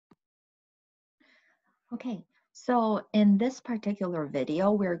Okay, so in this particular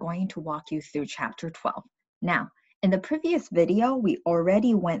video, we're going to walk you through chapter 12. Now, in the previous video, we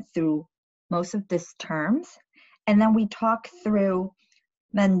already went through most of these terms, and then we talked through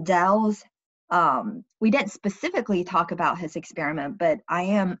Mendel's, we didn't specifically talk about his experiment, but I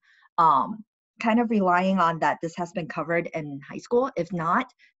am kind of relying on that this has been covered in high school. If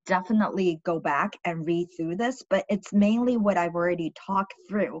not, definitely go back and read through this, but it's mainly what I've already talked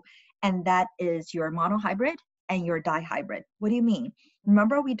through, and that is your monohybrid and your dihybrid. What do you mean?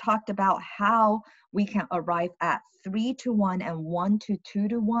 Remember we talked about how we can arrive at 3-to-1 and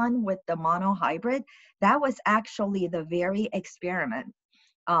 1-to-2-to-1 with the monohybrid? That was actually the very experiment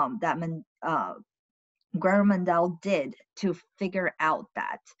that Gregor Mendel did to figure out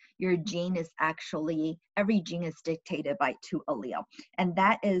that your gene is actually, every gene is dictated by 2 allele. And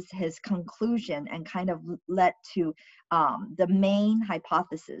that is his conclusion and kind of led to the main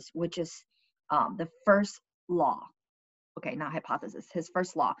hypothesis, which is the first law. Okay, not hypothesis, his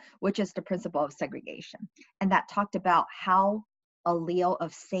first law, which is the principle of segregation. And that talked about how allele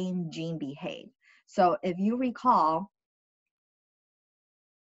of same gene behave. So if you recall,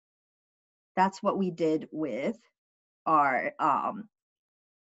 that's what we did with our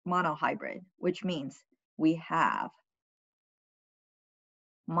monohybrid, which means we have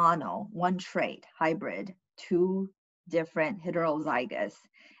mono, one trait, hybrid, 2 different heterozygous,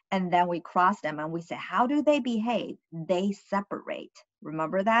 and then we cross them and we say, how do they behave? They separate.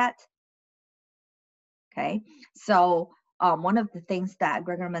 Remember that? Okay, so one of the things that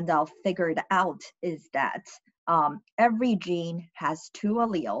Gregor Mendel figured out is that every gene has 2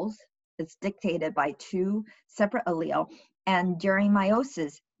 alleles. It's dictated by 2 separate allele, and during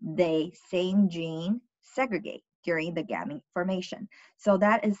meiosis, they same gene segregate during the gamete formation. So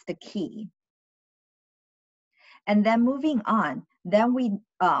that is the key. And then moving on, then we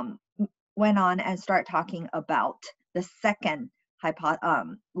went on and start talking about the second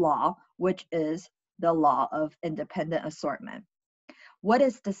law, which is the law of independent assortment. What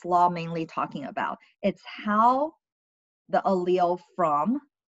is this law mainly talking about? It's how the allele from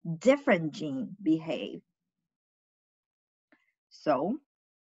different gene behave. So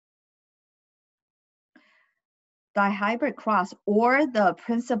dihybrid cross, or the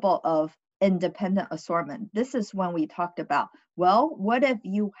principle of independent assortment, this is when we talked about, well, what if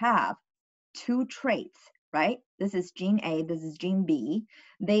you have 2 traits, right? This is gene A, this is gene B.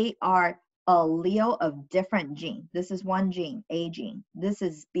 They are allele of different gene. This is one gene, A gene. This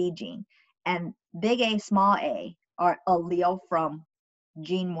is B gene. And big A, small a are allele from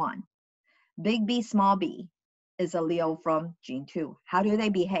gene 1. Big B, small b is allele from gene 2. How do they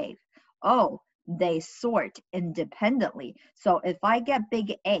behave? Oh, they sort independently. So if I get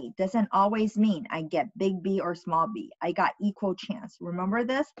big A, doesn't always mean I get big B or small b. I got equal chance. Remember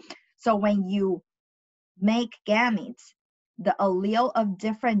this? So when you make gametes, the allele of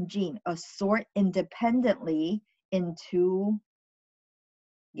different gene assort independently into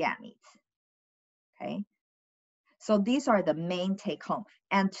gametes. Okay? So these are the main take home.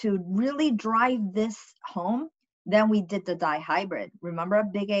 And to really drive this home, then we did the dihybrid. Remember,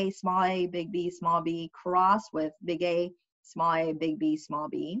 big A, big B, small b, cross with big A, big B, small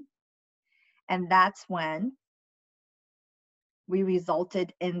b. And that's when we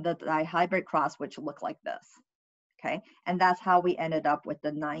resulted in the dihybrid cross, which looked like this. Okay, and that's how we ended up with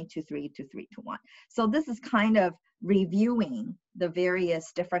the 9-to-3 to 3-to-1. So this is kind of reviewing the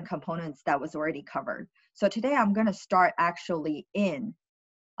various different components that was already covered. So today I'm going to start actually in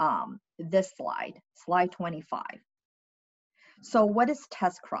this slide, slide 25. So what is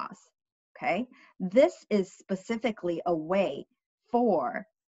test cross? Okay, this is specifically a way for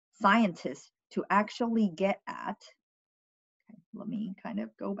scientists to actually get at, okay, let me kind of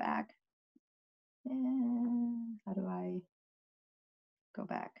go back. And how do I go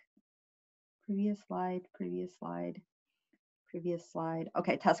back? Previous slide, previous slide, previous slide.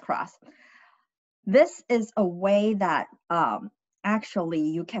 Okay, test cross. This is a way that actually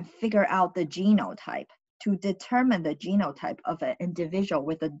you can figure out the genotype to determine the genotype of an individual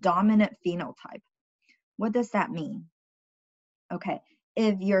with a dominant phenotype. What does that mean? Okay,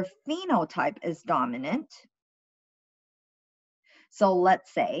 if your phenotype is dominant, so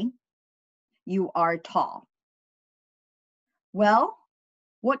let's say you are tall. Well,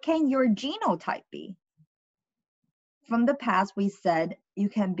 what can your genotype be? From the past, we said you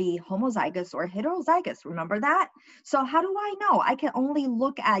can be homozygous or heterozygous. Remember that? So how do I know? I can only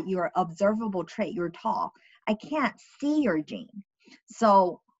look at your observable trait. You're tall. I can't see your gene.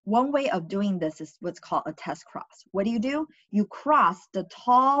 So one way of doing this is what's called a test cross. What do? You cross the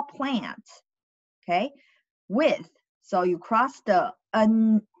tall plant, okay, with, so you cross the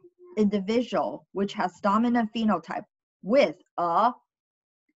individual which has dominant phenotype with a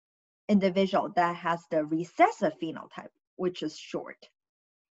individual that has the recessive phenotype, which is short.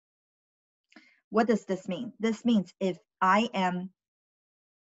 What does this mean? This means if I am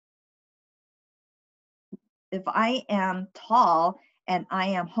tall and I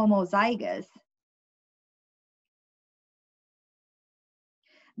am homozygous,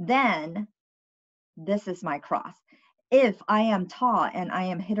 then this is my cross. If I am tall and I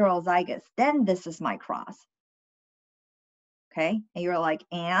am heterozygous, then this is my cross. Okay, and you're like,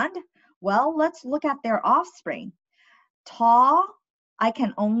 and? Well, let's look at their offspring. Tall, I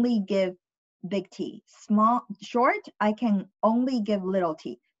can only give big T. Short, I can only give little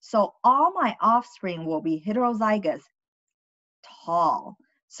t. So all my offspring will be heterozygous, tall.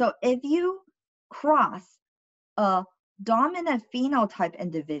 So if you cross a dominant phenotype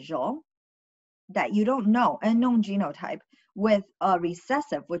individual that you don't know, unknown genotype, with a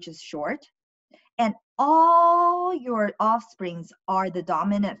recessive, which is short, and all your offsprings are the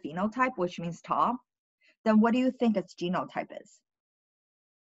dominant phenotype, which means tall, then what do you think its genotype is?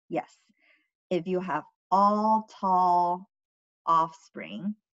 Yes, if you have all tall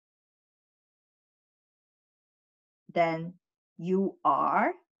offspring, then you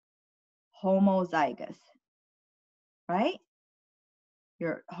are homozygous, right?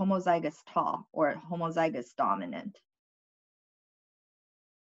 You're homozygous tall or homozygous dominant.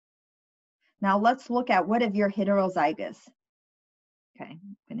 Now let's look at what if you're heterozygous. Okay,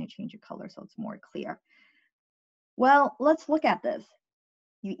 I'm going to change the color so it's more clear. Well, let's look at this.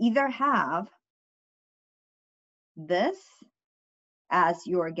 You either have this as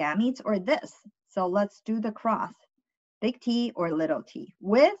your gametes or this. So let's do the cross. Big T or little t.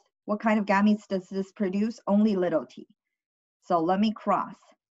 With what kind of gametes does this produce? Only little t. So let me cross.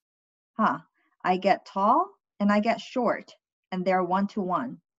 I get tall and I get short, and they're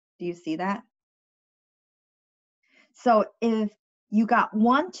 1-to-1. Do you see that? So if you got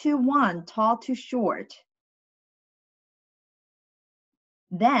 1-to-1, tall to short,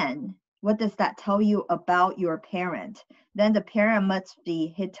 then what does that tell you about your parent? Then the parent must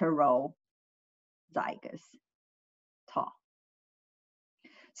be heterozygous, tall.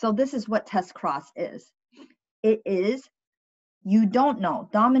 So this is what test cross is. It is, you don't know,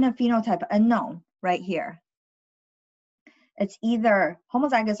 dominant phenotype unknown right here. It's either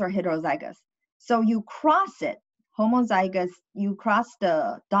homozygous or heterozygous. So you cross it, homozygous, you cross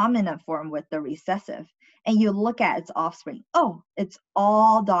the dominant form with the recessive, and you look at its offspring. Oh, it's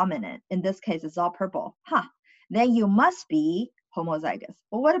all dominant. In this case, it's all purple. Then you must be homozygous.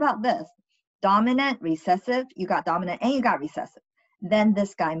 Well, what about this? Dominant, recessive, you got dominant and you got recessive. Then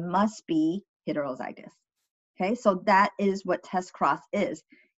this guy must be heterozygous. Okay, so that is what test cross is.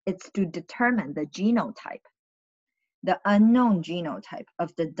 It's to determine the genotype, the unknown genotype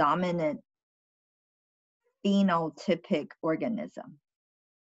of the dominant phenotypic organism.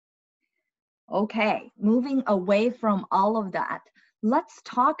 Okay, moving away from all of that, let's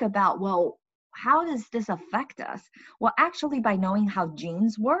talk about, well, how does this affect us? Well, actually, by knowing how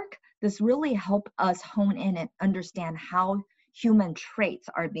genes work, this really helps us hone in and understand how human traits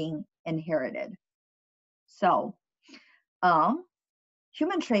are being inherited. So,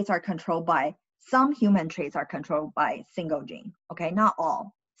 human traits are controlled by, some human traits are controlled by single gene, okay? Not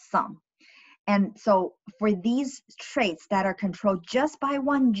all, some. And so for these traits that are controlled just by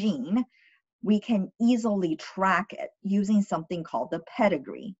one gene, we can easily track it using something called the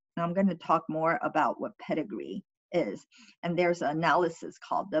pedigree. And I'm going to talk more about what pedigree is. And there's an analysis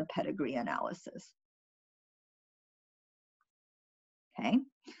called the pedigree analysis. Okay.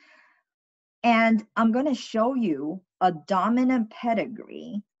 And I'm going to show you a dominant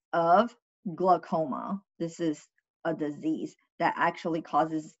pedigree of glaucoma. This is a disease that actually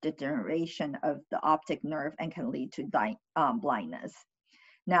causes degeneration of the optic nerve and can lead to blindness.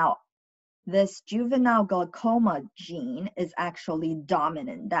 Now, this juvenile glaucoma gene is actually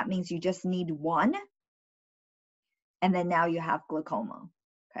dominant. That means you just need one, and then now you have glaucoma.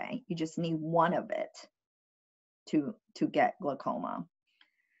 Okay, you just need one of it to get glaucoma.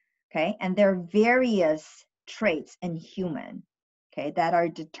 Okay, and there are various traits in human, okay, that are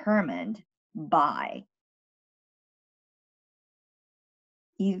determined by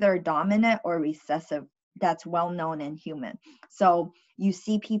either dominant or recessive. That's well known in human. So you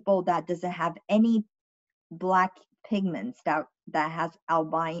see people that doesn't have any black pigments that has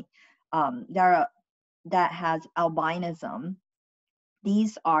that has albinism.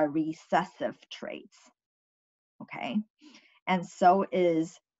 These are recessive traits. Okay, and so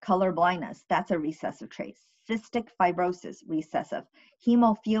is color blindness. That's a recessive trait. Cystic fibrosis, recessive.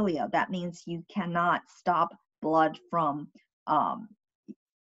 Hemophilia, that means you cannot stop blood from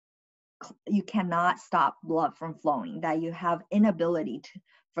you cannot stop blood from flowing, that you have inability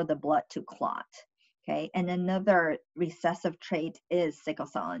for the blood to clot. Okay, and another recessive trait is sickle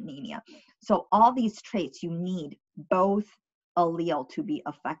cell anemia. So all these traits, you need both allele to be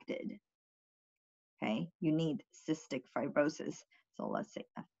affected. Okay, you need cystic fibrosis. So let's say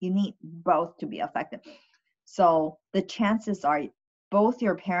you need both to be affected. So the chances are both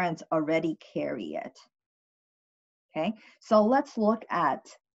your parents already carry it. Okay, so let's look at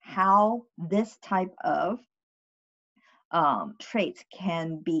how this type of traits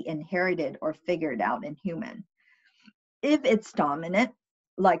can be inherited or figured out in human. If it's dominant,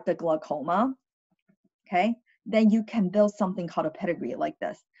 like the glaucoma, okay, then you can build something called a pedigree like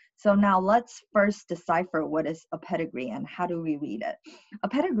this. So now let's first decipher what is a pedigree and how do we read it. A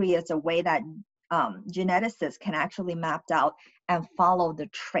pedigree is a way that geneticists can actually map out and follow the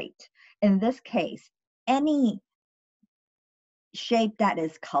trait. In this case, any shape that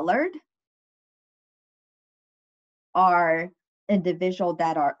is colored are individuals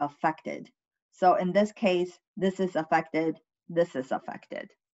that are affected. So in this case, this is affected, this is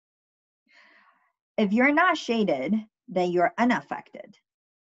affected. If you're not shaded, then you're unaffected.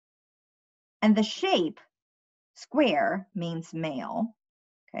 And the shape, square, means male.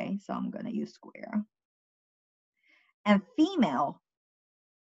 Okay, so I'm going to use square. And female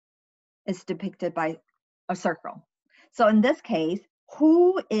is depicted by a circle. So in this case,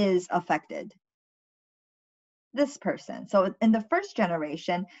 who is affected? This person. So in the first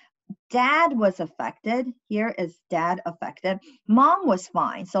generation, dad was affected. Here is dad affected. Mom was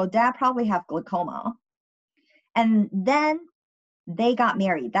fine. So dad probably have glaucoma. And then they got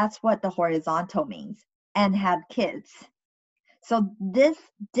married. That's what the horizontal means, and had kids. So this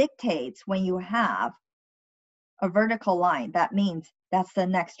dictates when you have a vertical line, that means that's the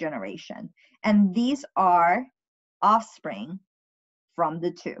next generation. And these are offspring from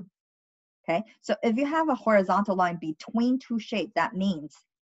the two. Okay, so if you have a horizontal line between two shapes, that means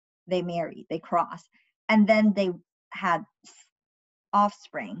they married, they crossed, and then they had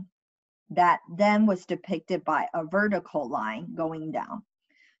offspring that then was depicted by a vertical line going down.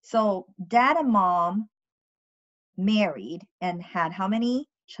 So dad and mom married and had how many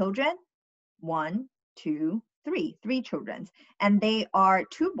children? 1, 2, 3, 3 children. And they are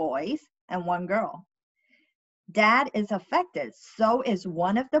 2 boys and 1 girl. Dad is affected, so is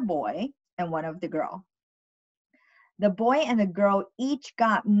one of the boy and one of the girl. The boy and the girl each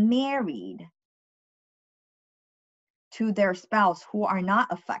got married to their spouse who are not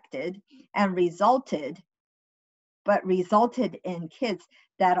affected and resulted in kids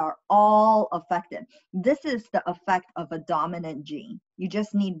that are all affected. This is the effect of a dominant gene. You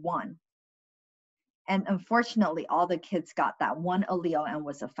just need one. And unfortunately, all the kids got that one allele and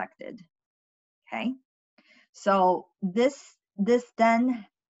was affected. Okay, so this then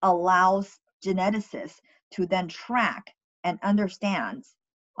allows geneticists to then track and understand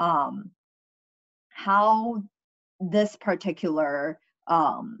how this particular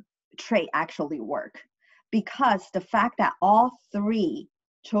trait actually work. Because the fact that all 3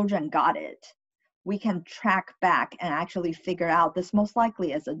 children got it, we can track back and actually figure out this most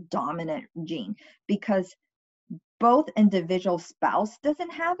likely is a dominant gene, because both individual spouse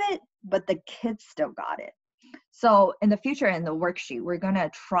doesn't have it, but the kids still got it. So in the future, in the worksheet, we're going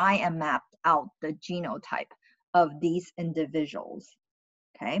to try and map out the genotype of these individuals.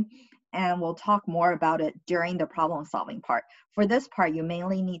 Okay, and we'll talk more about it during the problem solving part. For this part, you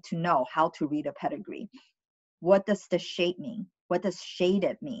mainly need to know how to read a pedigree. What does the shape mean? What does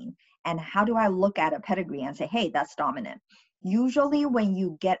shaded mean? And how do I look at a pedigree and say, hey, that's dominant? Usually when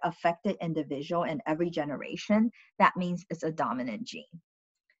you get affected individual in every generation, that means it's a dominant gene.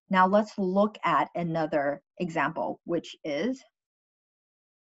 Now let's look at another example, which is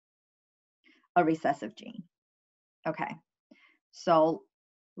a recessive gene. Okay, so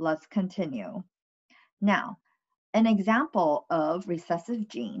let's continue. Now, an example of recessive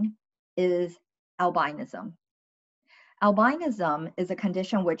gene is albinism. Albinism is a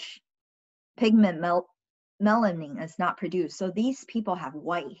condition which pigment melanin is not produced. So these people have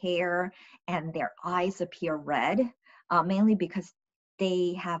white hair and their eyes appear red, mainly because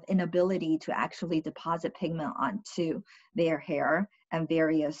they have inability to actually deposit pigment onto their hair and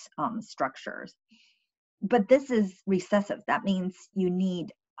various structures. But this is recessive. That means you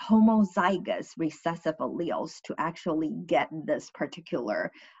need homozygous recessive alleles to actually get this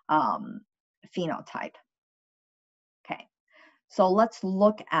particular phenotype. Okay, so let's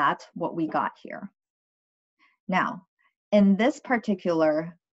look at what we got here. Now, in this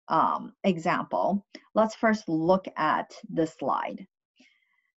particular example, let's first look at the slide.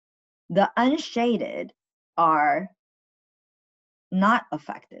 The unshaded are not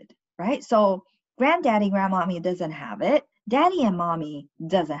affected, right? So granddaddy, grandmommy doesn't have it. Daddy and mommy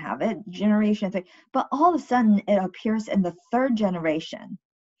doesn't have it, generation 3. But all of a sudden, it appears in the 3rd generation.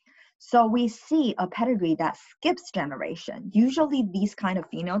 So we see a pedigree that skips generation. Usually these kind of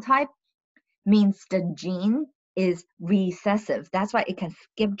phenotype means the gene is recessive. That's why it can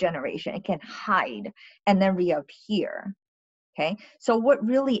skip generation. It can hide and then reappear. Okay, so what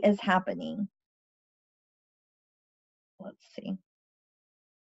really is happening? Let's see.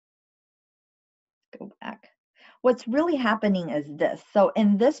 Go back. What's really happening is this. So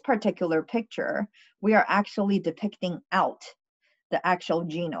in this particular picture, we are actually depicting out the actual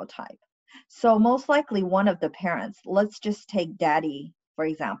genotype. So most likely one of the parents, let's just take daddy, for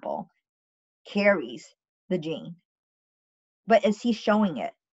example, carries the gene. But is he showing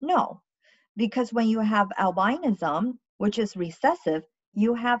it? No, because when you have albinism, which is recessive,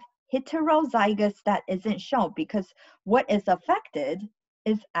 you have heterozygous that isn't shown because what is affected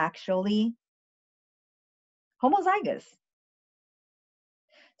is actually homozygous.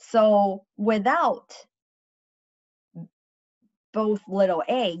 So without both little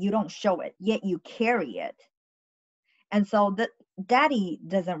a, you don't show it, yet you carry it. And so the daddy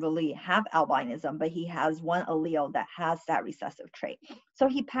doesn't really have albinism, but he has one allele that has that recessive trait. So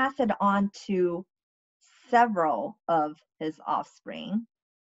he passed it on to several of his offspring.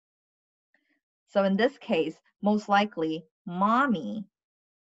 So in this case, most likely mommy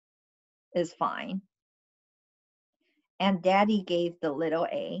is fine. And daddy gave the little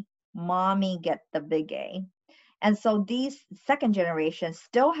a, mommy get the big A. And so these 2nd generation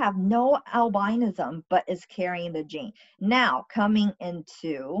still have no albinism, but is carrying the gene. Now coming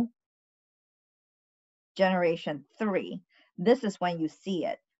into generation 3, this is when you see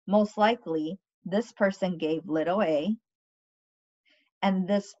it. Most likely this person gave little a, and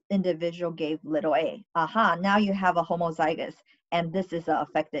this individual gave little a. Aha, now you have a homozygous, and this is an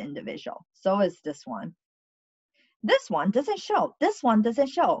affected individual. So is this one. This one doesn't show. This one doesn't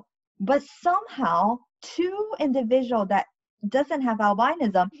show. But somehow, 2 individuals that doesn't have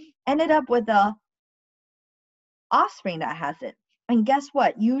albinism ended up with a offspring that has it. And guess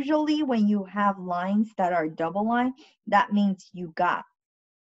what? Usually when you have lines that are double line, that means you got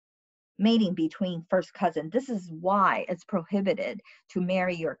mating between first cousin. This is why it's prohibited to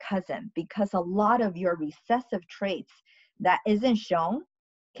marry your cousin, because a lot of your recessive traits that isn't shown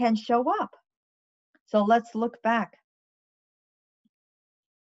can show up. So let's look back.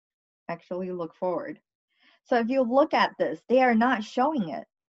 Actually look forward. So if you look at this, they are not showing it.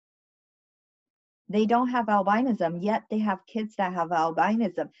 They don't have albinism, yet they have kids that have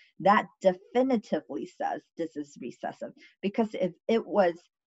albinism. That definitively says this is recessive, because if it was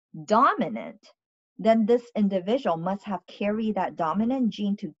dominant, then this individual must have carried that dominant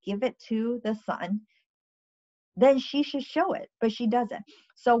gene to give it to the son. Then she should show it, but she doesn't.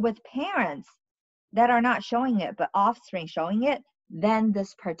 So with parents that are not showing it, but offspring showing it, then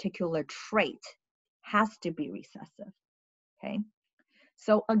this particular trait has to be recessive, okay?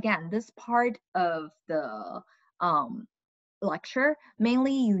 So again, this part of the lecture,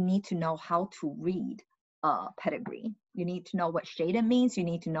 mainly you need to know how to read pedigree. You need to know what shade it means, you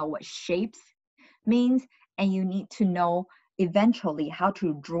need to know what shapes means, and you need to know eventually how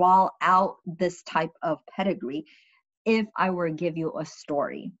to draw out this type of pedigree. If I were to give you a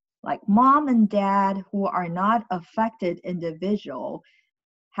story, like mom and dad who are not affected individual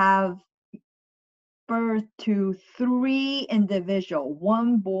have birth to 3 individual,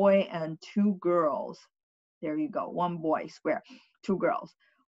 1 boy and 2 girls. There you go, 1 boy square, 2 girls.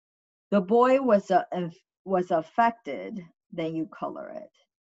 The boy was affected, then you color it,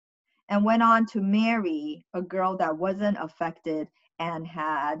 and went on to marry a girl that wasn't affected and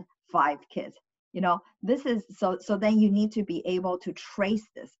had 5 kids. You know, this is so then you need to be able to trace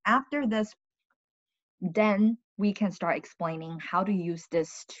this. After this, then we can start explaining how to use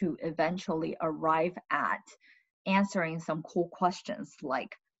this to eventually arrive at answering some cool questions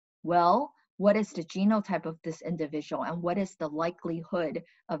like, well, what is the genotype of this individual and what is the likelihood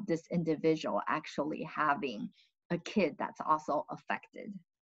of this individual actually having a kid that's also affected,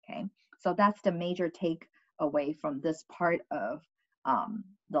 okay? So that's the major takeaway from this part of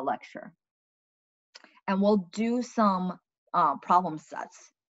the lecture. And we'll do some problem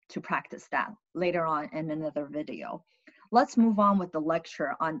sets to practice that later on in another video. Let's move on with the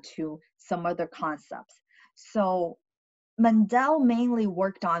lecture onto some other concepts. So Mendel mainly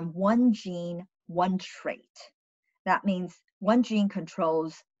worked on 1 gene, 1 trait. That means 1 gene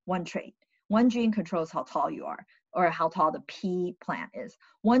controls 1 trait. 1 gene controls how tall you are, or how tall the pea plant is.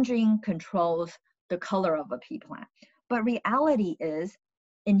 1 gene controls the color of a pea plant. But reality is,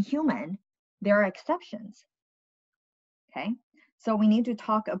 in human, there are exceptions, okay? So we need to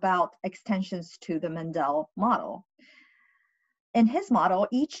talk about extensions to the Mendel model. In his model,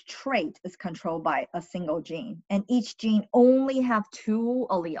 each trait is controlled by a single gene, and each gene only have two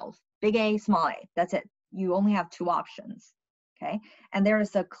alleles, big A, small a. That's it. You only have two options, okay? And there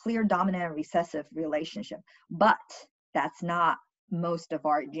is a clear dominant and recessive relationship, but that's not most of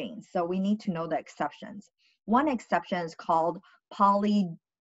our genes. So we need to know the exceptions. One exception is called polygenic.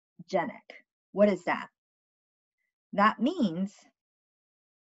 What is that? That means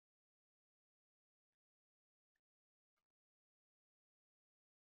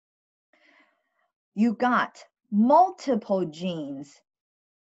you got multiple genes.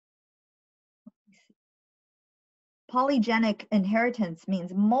 Polygenic inheritance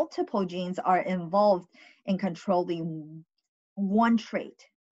means multiple genes are involved in controlling one trait.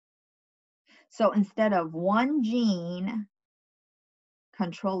 So instead of one gene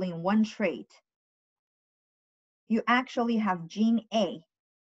controlling one trait, you actually have gene A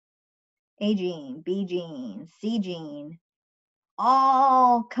gene, B gene, C gene,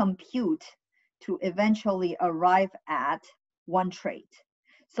 all compute to eventually arrive at one trait.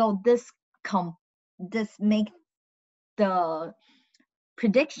 So this makes the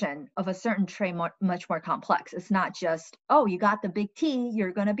prediction of a certain trait much more complex. It's not just, oh, you got the big T,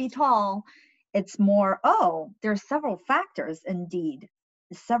 you're going to be tall. It's more, oh, there's several factors, indeed,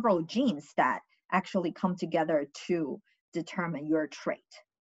 several genes that actually come together to determine your trait.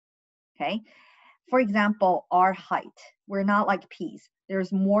 Okay? For example, our height. We're not like peas.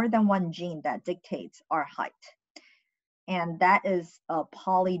 There's more than one gene that dictates our height. And that is a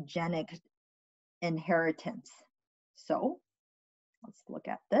polygenic inheritance. So let's look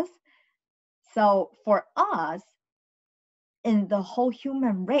at this. So for us, in the whole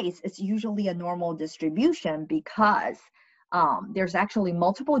human race, it's usually a normal distribution because there's actually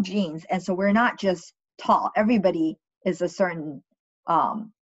multiple genes. And so we're not just tall. Everybody is a certain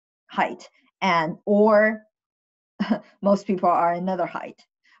height, or most people are another height.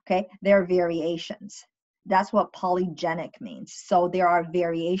 Okay, there are variations. That's what polygenic means. So there are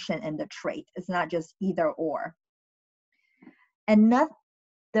variation in the trait. It's not just either or.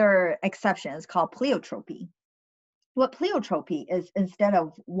 Another exception is called pleiotropy. What pleiotropy is, instead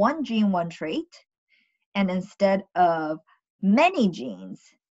of one gene, one trait, and instead of many genes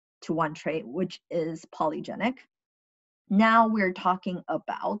to one trait, which is polygenic, now we're talking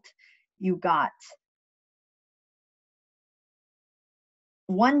about you got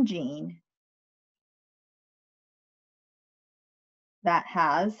one gene that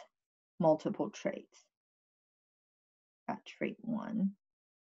has multiple traits. Got trait 1,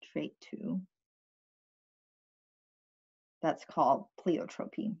 trait 2. That's called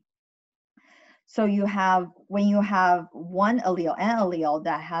pleiotropy. So when you have one allele, an allele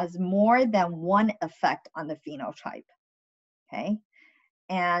that has more than one effect on the phenotype, okay?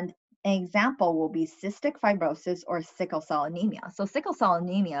 And an example will be cystic fibrosis or sickle cell anemia. So sickle cell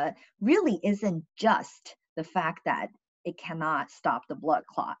anemia really isn't just the fact that it cannot stop the blood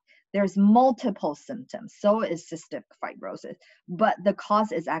clot. There's multiple symptoms. So is cystic fibrosis, but the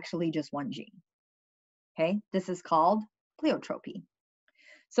cause is actually just one gene. Okay, this is called pleiotropy.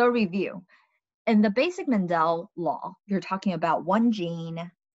 So review. In the basic Mendel law, you're talking about one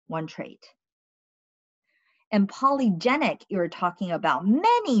gene, one trait. In polygenic, you're talking about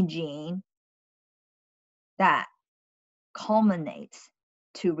many genes that culminates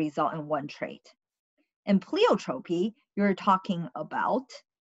to result in one trait. In pleiotropy, you're talking about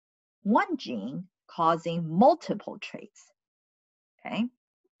one gene causing multiple traits. Okay?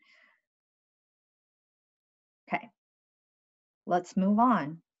 Okay. Let's move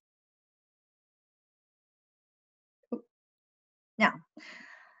on. Now,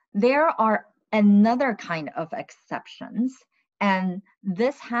 there are another kind of exceptions, and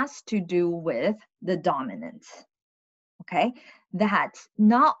this has to do with the dominance. Okay? That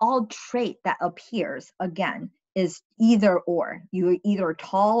not all trait that appears, again, is either or. You're either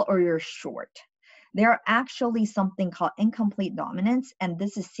tall or you're short. There are actually something called incomplete dominance, and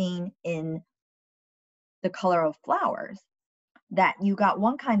this is seen in the color of flowers. That you got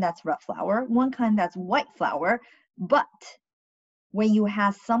one kind that's red flower, one kind that's white flower, but when you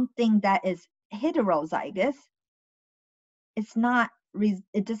have something that is heterozygous,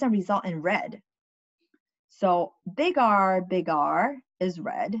 it doesn't result in red. So big R is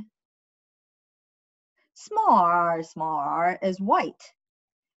red. Small r is white.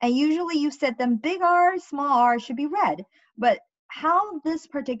 And usually you said them big R, small r should be red. But how this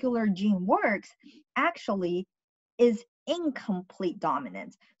particular gene works actually is incomplete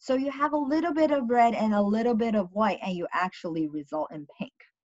dominance. So you have a little bit of red and a little bit of white, and you actually result in pink.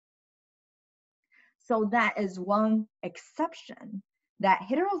 So that is one exception, that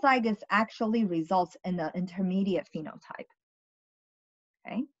heterozygous actually results in the intermediate phenotype.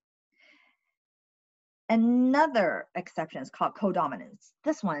 Okay. Another exception is called codominance.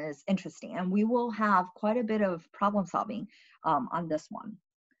 This one is interesting, and we will have quite a bit of problem solving on this one.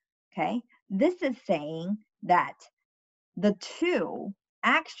 Okay, this is saying that the two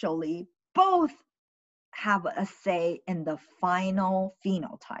actually both have a say in the final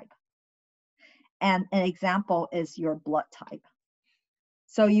phenotype. And an example is your blood type.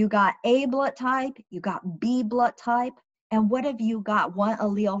 So you got A blood type, you got B blood type, and what if you got one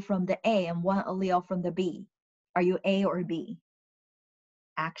allele from the A and one allele from the B? Are you A or B?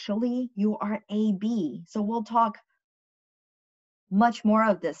 Actually, you are AB. So we'll talk much more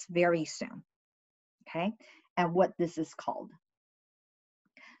of this very soon, okay? And what this is called.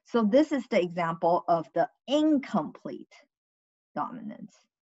 So this is the example of the incomplete dominance.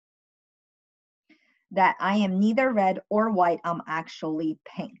 That I am neither red or white, I'm actually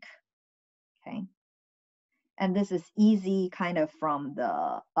pink, okay? And this is easy kind of from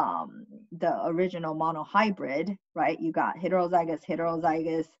the original monohybrid, right? You got heterozygous,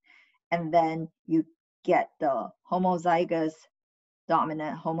 heterozygous, and then you get the homozygous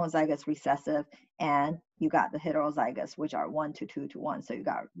dominant, homozygous recessive, and you got the heterozygous, which are 1 to 2 to 1. So you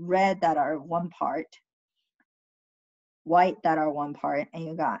got red that are one part, white that are one part, and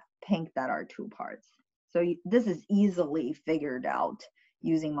you got pink that are two parts. So this is easily figured out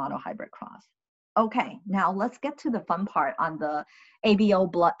using monohybrid cross. Okay, now let's get to the fun part on the ABO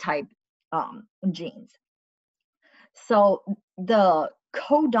blood type genes. So the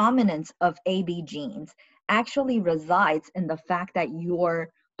codominance of AB genes actually resides in the fact that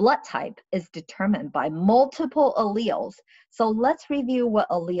your blood type is determined by multiple alleles. So let's review what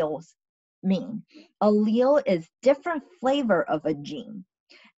alleles mean. Allele is different flavor of a gene.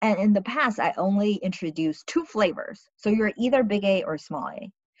 And in the past, I only introduced two flavors. So you're either big A or small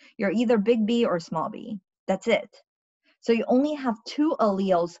a. You're either big B or small b. That's it. So you only have two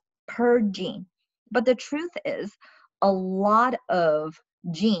alleles per gene. But the truth is, a lot of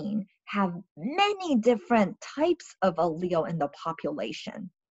genes have many different types of allele in the population.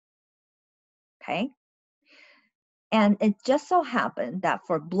 Okay? And it just so happened that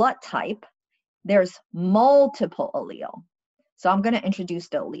for blood type, there's multiple allele. So I'm going to introduce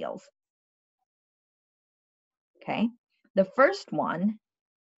the alleles. Okay? The first one,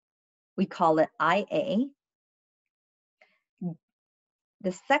 we call it IA.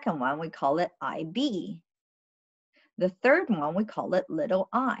 The second one, we call it IB. The third one, we call it little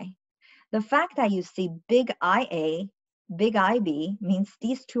I. The fact that you see big IA, big IB means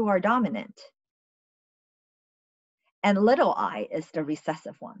these two are dominant. And little I is the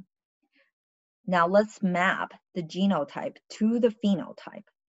recessive one. Now let's map the genotype to the phenotype.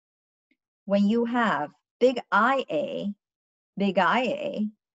 When you have big IA,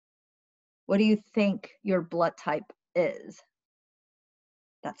 what do you think your blood type is?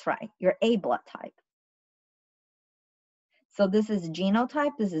 That's right, your A blood type. So this is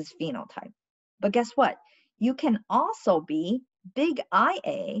genotype, this is phenotype. But guess what? You can also be big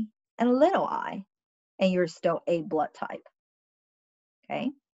IA and little I, and you're still A blood type. Okay?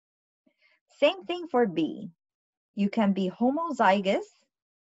 Same thing for B. You can be homozygous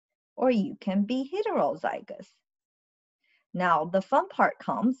or you can be heterozygous. Now, the fun part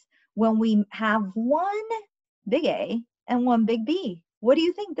comes when we have one big A and one big B. What do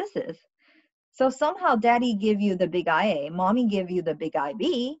you think this is? So somehow daddy give you the big IA, mommy give you the big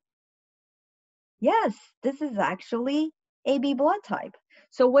IB. Yes, this is actually AB blood type.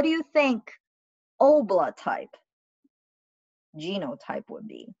 So what do you think O blood type genotype would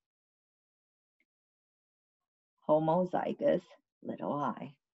be? Homozygous little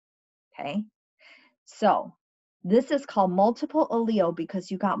I. Okay? So this is called multiple allele because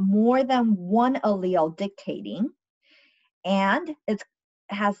you got more than one allele dictating, and it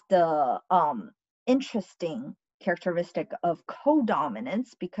has the interesting characteristic of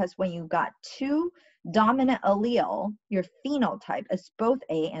codominance because when you got two dominant allele, your phenotype is both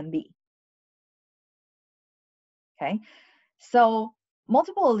A and B. Okay, so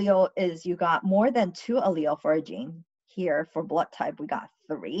multiple allele is you got more than two allele for a gene. Here for blood type, we got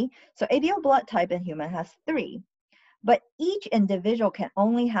 3. So ABO blood type in human has 3, but each individual can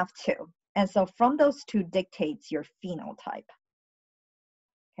only have 2. And so from those 2 dictates your phenotype.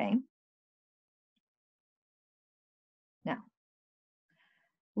 Okay. Now,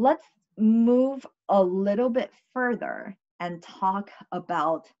 let's move a little bit further and talk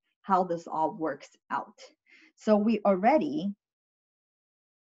about how this all works out. So we already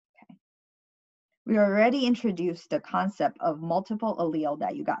We already introduced the concept of multiple allele,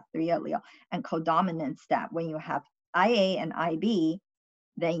 that you got 3 allele, and codominance, that when you have IA and IB,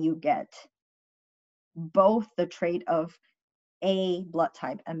 then you get both the trait of A blood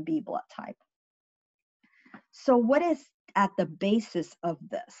type and B blood type. So what is at the basis of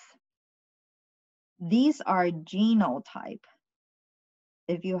this? These are genotype.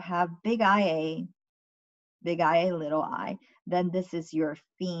 If you have big IA, little I, then this is your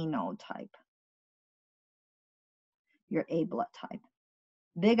phenotype, your A blood type.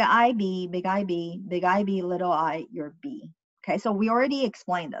 Big IB, little I, your B. Okay, so we already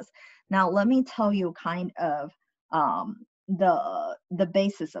explained this. Now let me tell you kind of the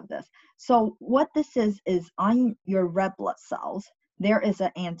basis of this. So what this is on your red blood cells, there is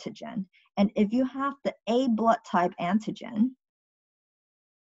an antigen. And if you have the A blood type antigen,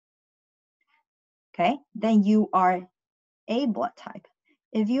 okay, then you are A blood type.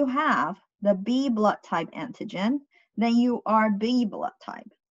 If you have the B blood type antigen, then you are B blood type.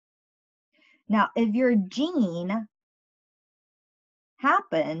 Now, if your gene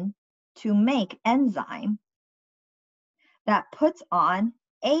happen to make enzyme that puts on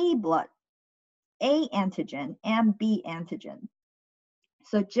A antigen and B antigen.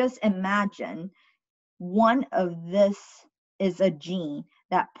 So just imagine one of this is a gene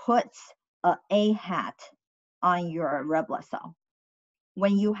that puts a hat on your red blood cell.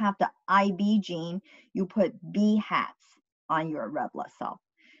 When you have the IB gene, you put B hats on your red blood cell.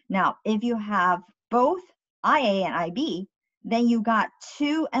 Now, if you have both IA and IB, then you got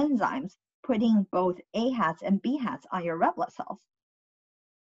 2 enzymes putting both A hats and B hats on your red blood cells.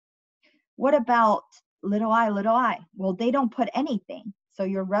 What about little I? Well, they don't put anything. So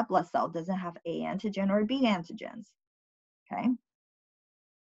your red blood cell doesn't have A antigen or B antigens. Okay.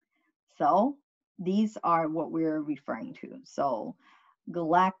 So these are what we're referring to. So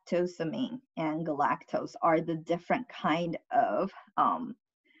galactosamine and galactose are the different kind of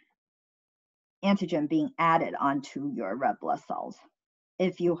antigen being added onto your red blood cells.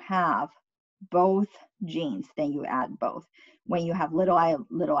 If you have both genes, then you add both. When you have little I,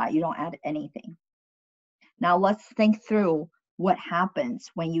 you don't add anything. Now let's think through what happens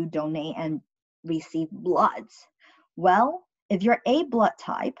when you donate and receive bloods. Well, if you're A blood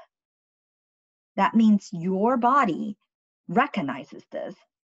type, that means your body recognizes this.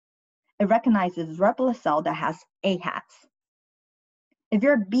 It recognizes red blood cell that has A hats. If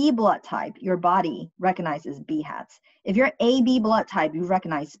you're B blood type, your body recognizes B hats. If you're AB blood type, you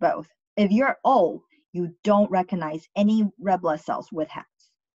recognize both. If you're O, you don't recognize any red blood cells with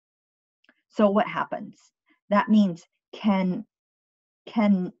hats. So what happens? That means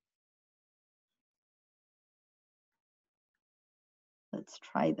let's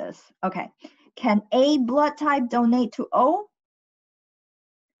try this. Okay, can A blood type donate to O?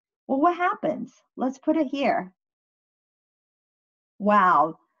 Well, what happens? Let's put it here.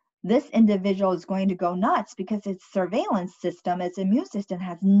 Wow, this individual is going to go nuts because its surveillance system, its immune system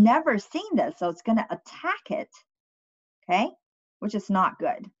has never seen this, so it's going to attack it, okay, which is not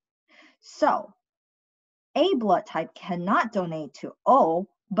good. So A blood type cannot donate to O,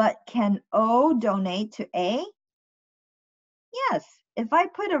 but can O donate to A? Yes, if I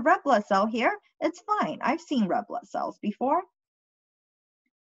put a red blood cell here, it's fine. I've seen red blood cells before.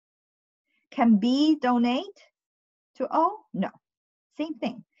 Can B donate to O? No, same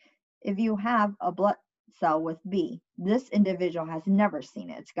thing. If you have a blood cell with B, this individual has never seen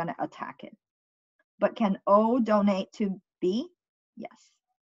it. It's going to attack it. But can O donate to B? Yes.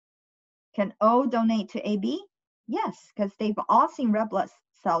 Can O donate to AB? Yes, because they've all seen red blood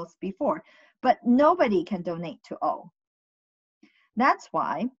cells before. But nobody can donate to O. That's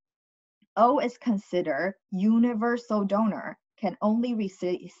why O is considered universal donor, can only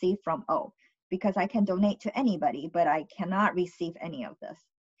receive from O, because I can donate to anybody, but I cannot receive any of this.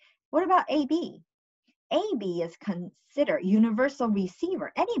 What about AB? AB is considered universal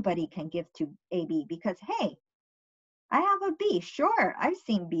receiver. Anybody can give to AB because, hey, I have a B. Sure, I've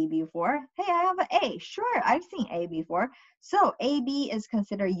seen B before. Hey, I have an A. Sure, I've seen A before. So AB is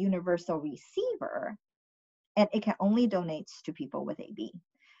considered universal receiver, and it can only donate to people with AB.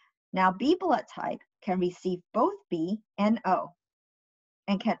 Now, B blood type can receive both B and O,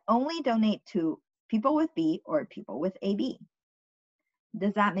 and can only donate to people with B or people with AB.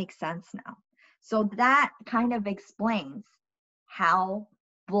 Does that make sense now? So that kind of explains how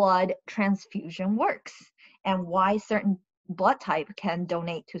blood transfusion works and why certain blood type can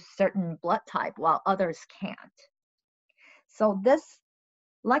donate to certain blood type while others can't. So this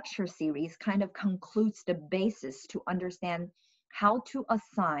lecture series kind of concludes the basis to understand how to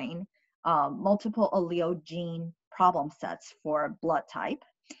assign multiple allele gene problem sets for blood type.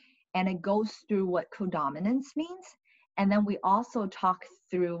 and it goes through what codominance means. And then we also talk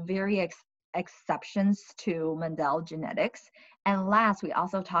through various exceptions to Mendel genetics. And last, we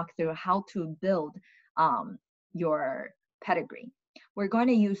also talk through how to build your pedigree. We're going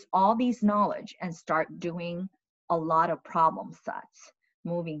to use all these knowledge and start doing a lot of problem sets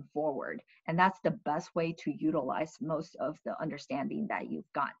moving forward. And that's the best way to utilize most of the understanding that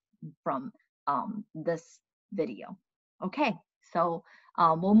you've got from this video. Okay, so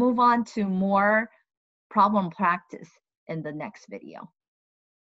we'll move on to more problem practice in the next video.